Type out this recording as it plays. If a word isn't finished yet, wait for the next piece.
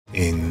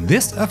In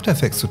this After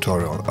Effects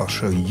tutorial, I'll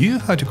show you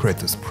how to create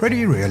this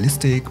pretty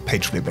realistic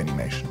page flip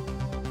animation.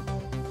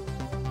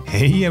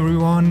 Hey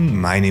everyone,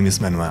 my name is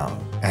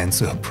Manuel, and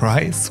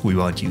surprise, we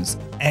won't use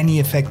any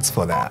effects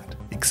for that.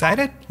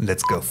 Excited?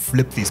 Let's go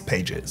flip these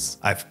pages.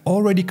 I've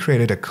already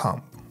created a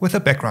comp with a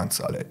background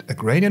solid, a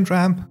gradient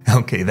ramp.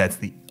 Okay, that's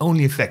the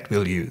only effect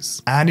we'll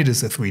use, and it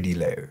is a 3D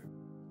layer.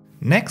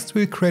 Next,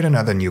 we'll create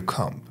another new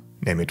comp,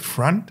 name it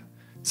front,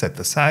 set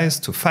the size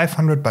to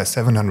 500 by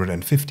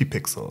 750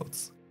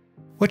 pixels.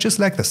 Which is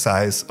like the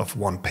size of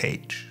one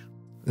page.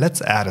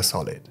 Let's add a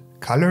solid,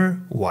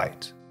 color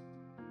white.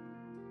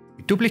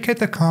 We duplicate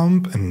the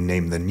comp and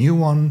name the new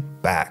one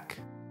back.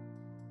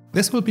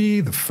 This will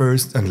be the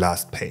first and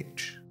last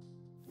page.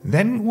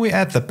 Then we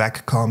add the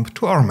back comp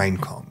to our main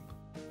comp.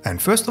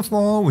 And first of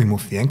all, we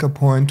move the anchor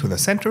point to the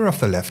center of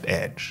the left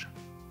edge.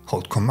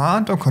 Hold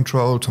Command or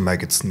Control to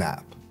make it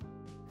snap.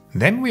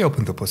 Then we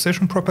open the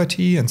position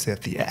property and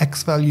set the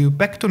X value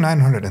back to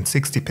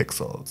 960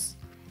 pixels.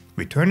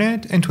 We turn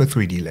it into a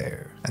 3D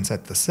layer and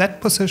set the Z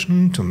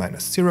position to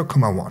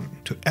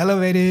 -0,1 to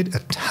elevate it a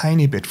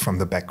tiny bit from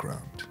the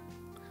background.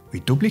 We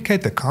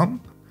duplicate the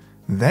comp,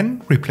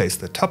 then replace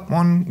the top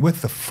one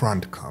with the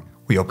front comp.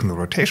 We open the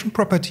rotation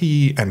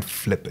property and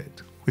flip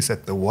it. We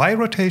set the Y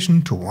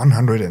rotation to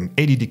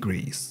 180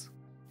 degrees.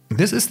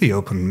 This is the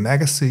open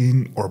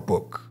magazine or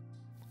book.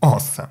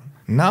 Awesome!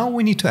 Now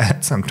we need to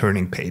add some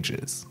turning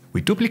pages.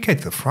 We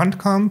duplicate the front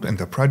comp in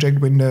the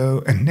project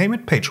window and name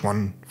it page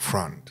 1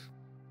 front.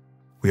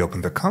 We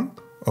open the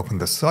comp, open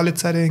the solid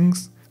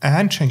settings,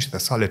 and change the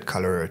solid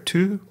color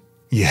to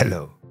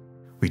yellow.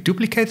 We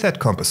duplicate that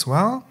comp as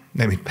well,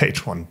 name it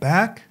page 1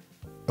 back,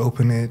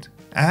 open it,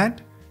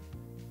 and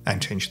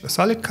change the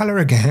solid color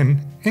again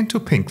into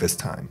pink this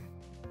time.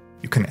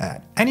 You can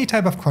add any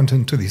type of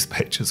content to these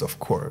pages, of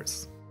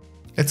course.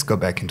 Let's go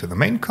back into the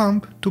main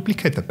comp,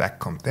 duplicate the back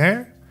comp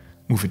there,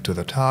 move it to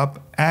the top,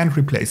 and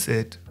replace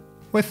it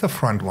with the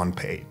front one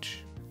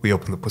page. We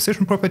open the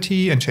position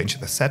property and change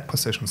the Z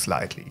position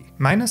slightly,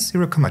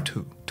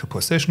 -0,2, to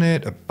position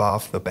it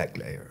above the back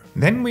layer.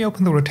 Then we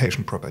open the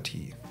rotation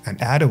property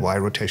and add a Y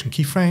rotation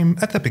keyframe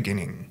at the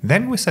beginning.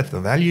 Then we set the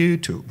value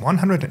to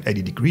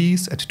 180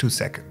 degrees at 2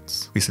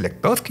 seconds. We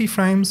select both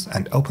keyframes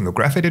and open the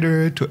graph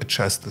editor to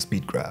adjust the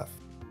speed graph.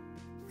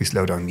 We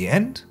slow down the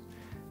end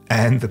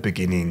and the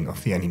beginning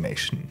of the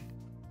animation.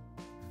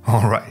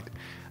 Alright,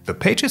 the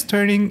page is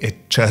turning,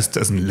 it just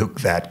doesn't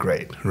look that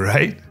great,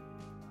 right?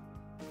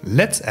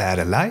 Let's add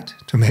a light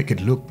to make it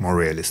look more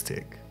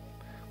realistic.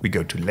 We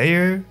go to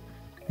Layer,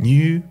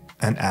 New,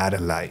 and add a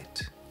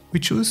light. We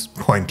choose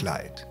Point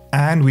Light,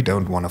 and we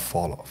don't want to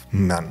fall off,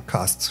 none.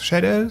 Casts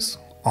shadows,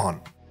 on.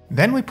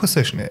 Then we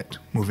position it,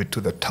 move it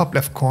to the top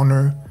left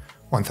corner,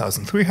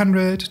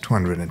 1300,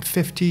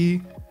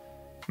 250,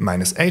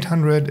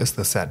 -800 is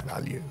the Z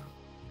value.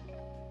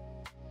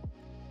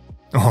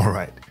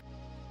 Alright,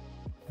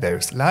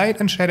 there's light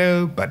and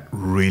shadow, but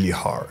really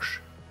harsh.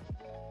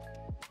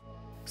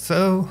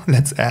 So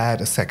let's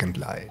add a second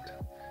light,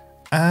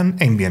 an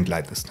ambient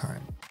light this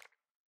time,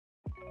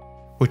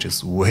 which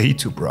is way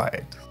too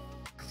bright.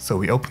 So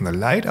we open the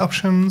light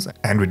options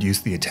and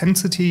reduce the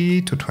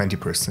intensity to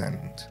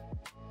 20%.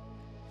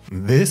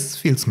 This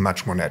feels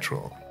much more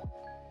natural.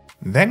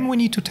 Then we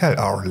need to tell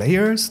our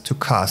layers to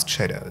cast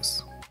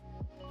shadows.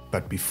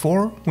 But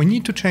before, we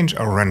need to change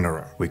our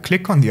renderer. We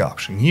click on the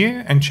option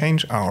here and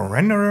change our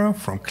renderer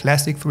from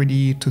Classic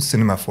 3D to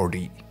Cinema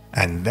 4D.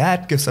 And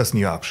that gives us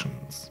new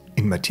options.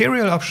 In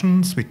Material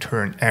Options, we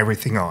turn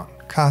everything on.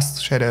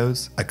 Casts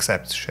shadows,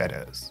 accepts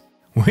shadows,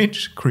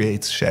 which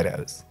creates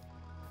shadows.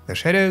 The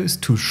shadow is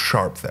too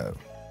sharp though.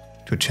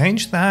 To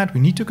change that, we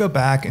need to go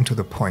back into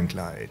the point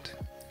light.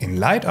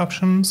 In Light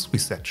Options, we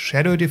set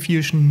Shadow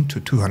Diffusion to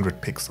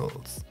 200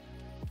 pixels.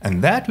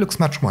 And that looks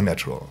much more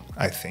natural,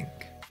 I think.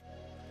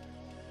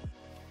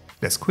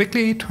 Let's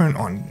quickly turn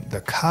on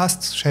the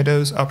Casts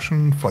Shadows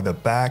option for the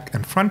back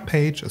and front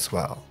page as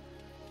well.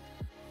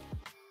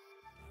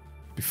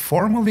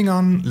 Before moving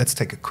on, let's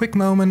take a quick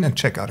moment and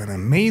check out an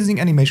amazing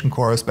animation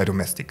course by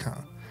Domestika.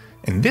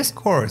 In this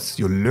course,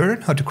 you'll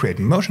learn how to create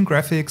motion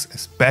graphics,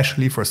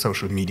 especially for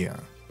social media.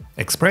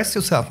 Express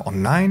yourself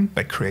online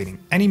by creating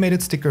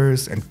animated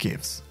stickers and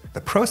GIFs.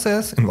 The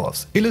process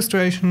involves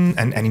illustration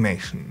and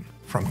animation,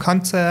 from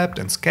concept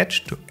and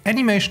sketch to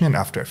animation in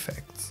After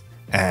Effects.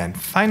 And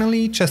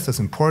finally, just as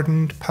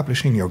important,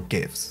 publishing your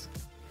GIFs.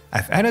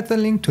 I've added the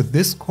link to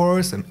this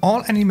course and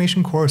all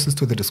animation courses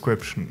to the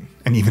description.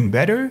 And even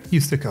better,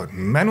 use the code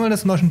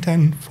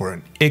MANUEL10 for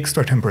an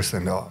extra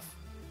 10% off.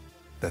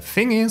 The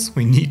thing is,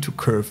 we need to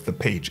curve the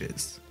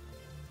pages.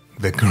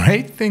 The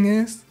great thing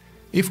is,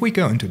 if we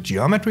go into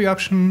geometry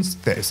options,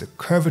 there is a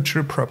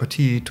curvature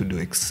property to do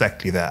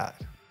exactly that.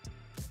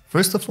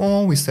 First of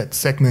all, we set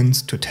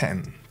segments to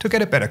 10 to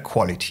get a better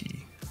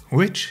quality,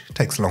 which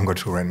takes longer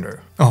to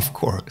render, of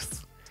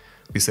course.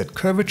 We set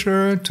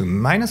curvature to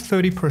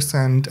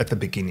 -30% at the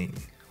beginning,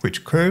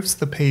 which curves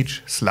the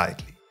page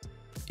slightly.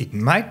 It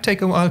might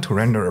take a while to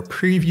render a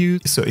preview,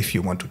 so if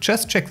you want to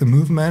just check the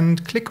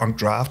movement, click on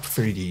Draft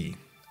 3D,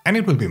 and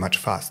it will be much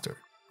faster.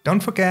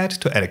 Don't forget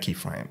to add a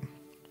keyframe.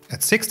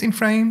 At 16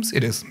 frames,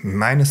 it is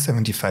minus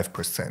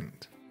 75%.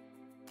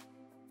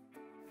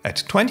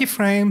 At 20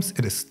 frames,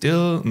 it is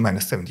still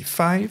minus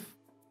 75.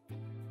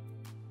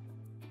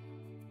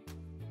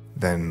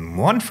 Then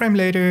 1 frame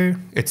later,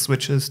 it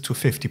switches to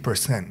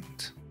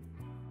 50%.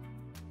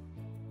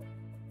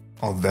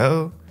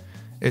 Although,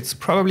 it's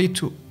probably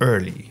too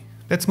early.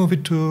 Let's move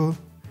it to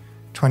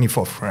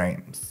 24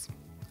 frames,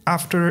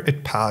 after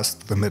it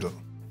passed the middle,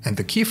 and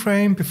the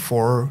keyframe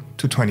before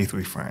to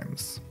 23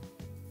 frames.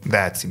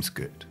 That seems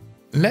good.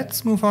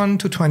 Let's move on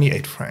to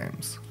 28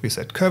 frames. We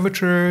set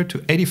curvature to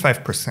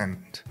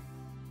 85%.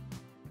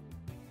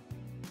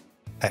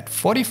 At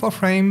 44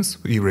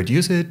 frames, we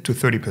reduce it to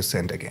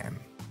 30% again.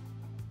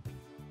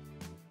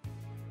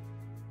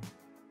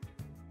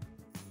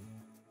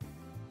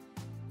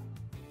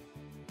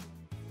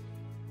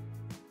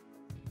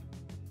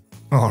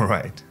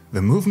 Alright,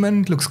 the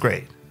movement looks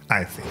great,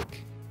 I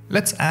think.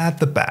 Let's add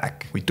the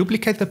back. We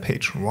duplicate the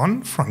page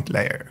 1 front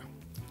layer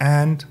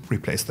and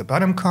replace the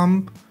bottom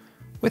comp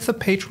with the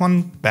page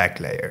 1 back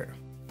layer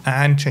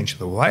and change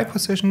the Y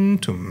position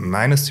to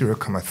minus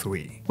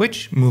 0,3,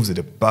 which moves it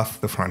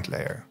above the front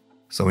layer.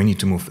 So we need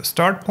to move the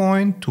start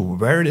point to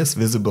where it is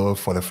visible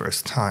for the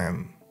first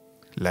time,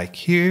 like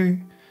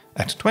here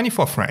at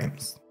 24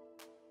 frames.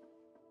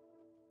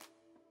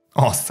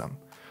 Awesome,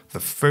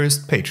 the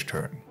first page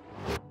turn.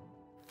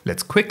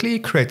 Let's quickly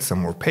create some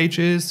more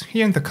pages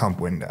here in the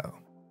comp window.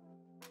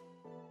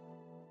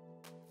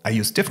 I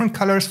use different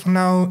colors for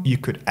now. You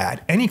could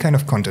add any kind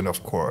of content,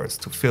 of course,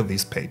 to fill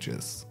these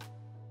pages.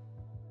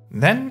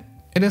 Then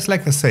it is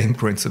like the same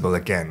principle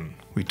again.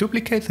 We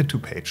duplicate the 2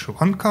 page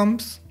 1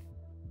 comps,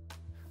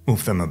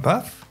 move them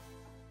above,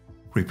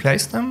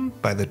 replace them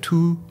by the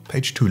 2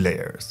 page 2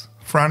 layers,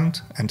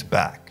 front and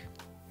back.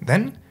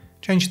 Then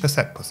change the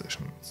set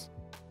positions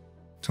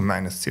to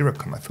minus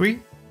 0,3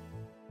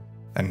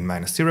 and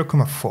minus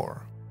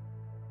 0,4.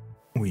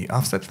 We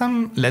offset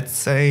them, let's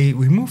say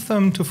we move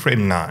them to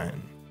frame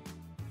 9.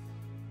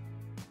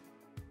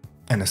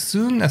 And as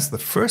soon as the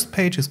first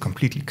page is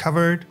completely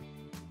covered,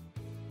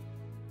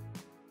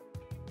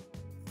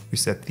 we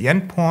set the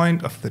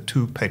endpoint of the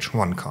 2 page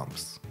 1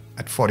 comps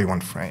at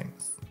 41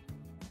 frames.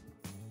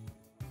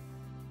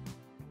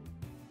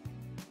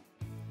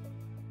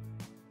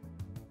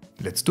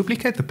 Let's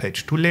duplicate the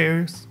page 2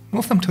 layers,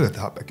 move them to the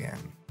top again.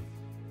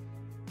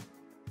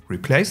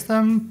 Replace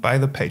them by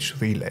the page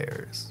 3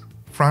 layers,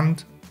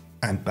 front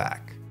and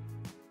back.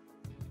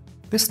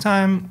 This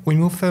time we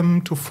move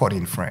them to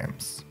 14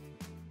 frames.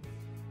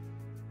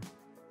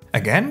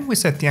 Again, we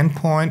set the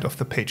endpoint of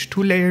the page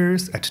 2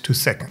 layers at 2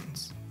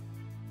 seconds,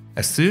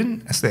 as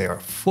soon as they are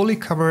fully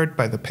covered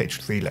by the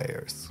page 3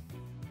 layers.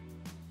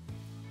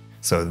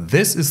 So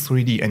this is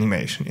 3D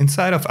animation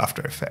inside of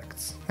After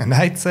Effects, and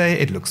I'd say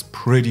it looks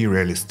pretty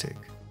realistic.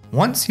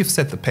 Once you've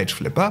set the page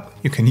flip up,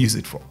 you can use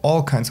it for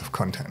all kinds of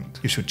content.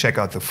 You should check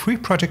out the free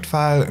project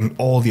file and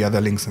all the other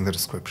links in the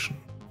description.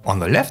 On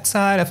the left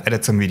side, I've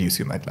added some videos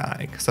you might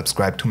like.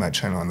 Subscribe to my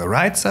channel on the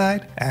right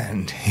side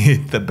and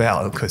hit the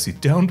bell, because you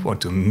don't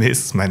want to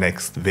miss my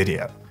next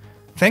video.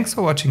 Thanks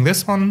for watching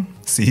this one.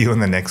 See you in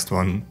the next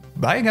one.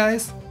 Bye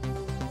guys!